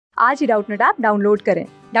आज ही Doubtnut app download करें।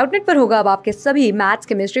 डाउटनट पर होगा अब आपके सभी मैथ्स,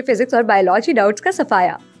 केमिस्ट्री, फिजिक्स और बायोलॉजी डाउट्स का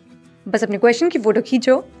सफाया। बस अपने क्वेश्चन की फोटो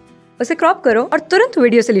खींचो, उसे क्रॉप करो और तुरंत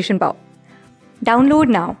वीडियो सॉल्यूशन पाओ। Download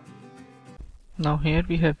now. Now here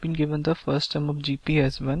we have been given the first term of GP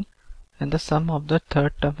as 1 and the sum of the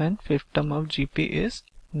third term and fifth term of GP is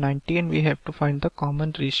 90 and we have to find the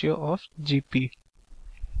common ratio of GP.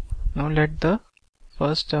 Now let the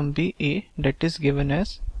first term be A, that is given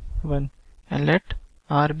as 1, and let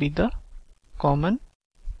R be the common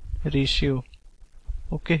ratio.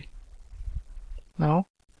 Okay. Now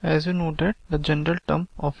as you know that the general term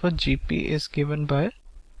of a GP is given by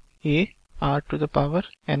A R to the power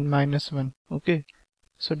n minus 1. Okay,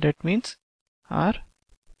 so that means our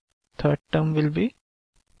third term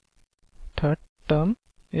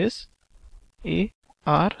is A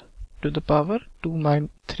R to the power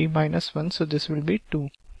 3 minus 1, so this will be 2.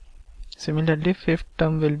 Similarly, fifth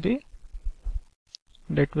term will be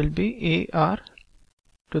A R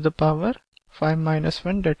to the power 5 minus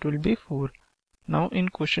 1, that will be 4. Now in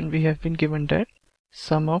question we have been given that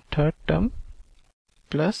sum of third term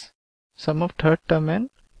and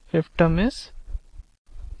fifth term is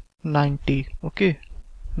 90. Okay,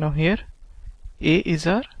 now here A is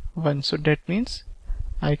our 1, so that means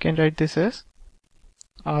I can write this as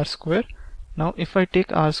R square. Now if I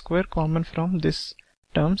take R square common from this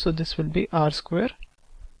term, so this will be R square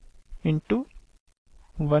into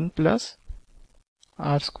 1 plus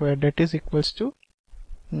R square, that is equals to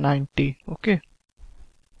 90. Okay,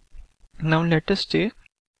 now let us take,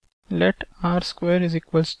 let R square is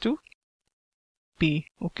equals to P.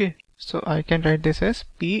 Okay, so I can write this as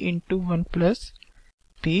P into 1 plus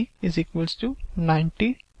P is equals to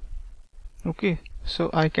 90. Okay,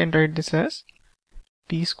 so I can write this as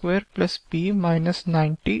P square plus P minus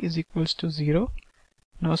 90 is equals to 0.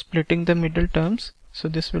 Now splitting the middle terms, so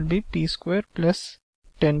this will be P square plus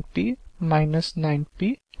 10P minus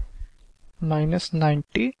 9P minus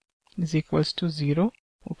 90 is equals to 0.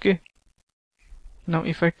 Okay, now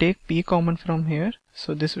if I take P common from here,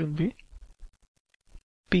 so this will be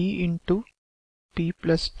P into P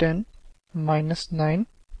plus 10 minus 9.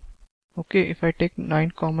 Okay, if I take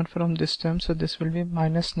 9 common from this term, so this will be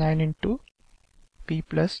minus 9 into P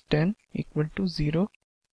plus 10 equal to 0.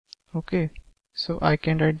 Okay, so I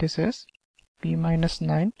can write this as P minus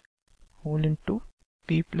 9 whole into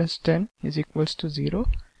P plus 10 is equals to 0.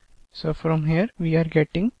 So from here we are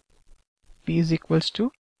getting P is equals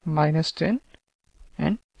to minus 10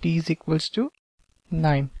 and P is equals to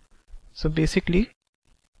 9. So basically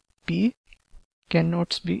P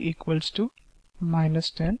cannot be equals to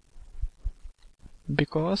minus 10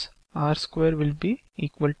 because R square will be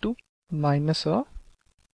equal to minus of,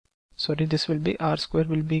 sorry, this will be R square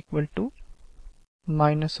will be equal to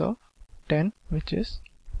minus of 10, which is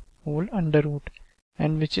whole under root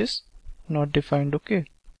and which is not defined. Okay,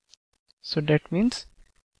 so that means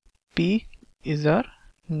P is our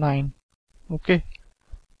 9. Okay,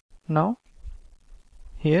 now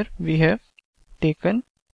here we have taken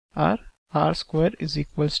our R square is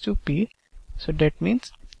equals to P, so that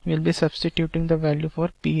means we'll be substituting the value for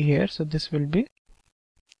P here, so this will be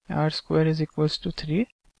R square is equals to 3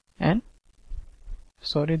 and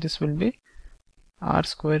sorry, this will be R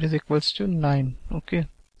square is equals to 9. Okay,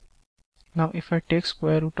 now if I take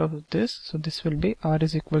square root of this, so this will be R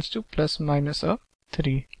is equals to plus minus of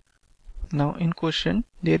 3. Now in question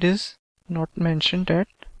there is not mentioned that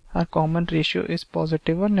our common ratio is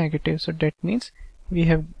positive or negative, so that means we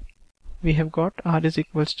have got R is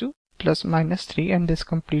equals to plus minus 3 and this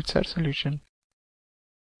completes our solution.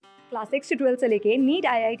 Class 6 से 12 से लेके NEET,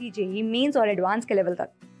 IIT, JEE mains और advance के level तक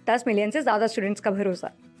 10 million से ज्यादा students का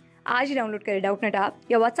भरोसा। आज ही डाउनलोड करें डाउटनट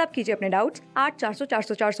ऐप या व्हाट्सएप कीजिए अपने डाउट्स 8400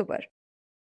 400 400 पर।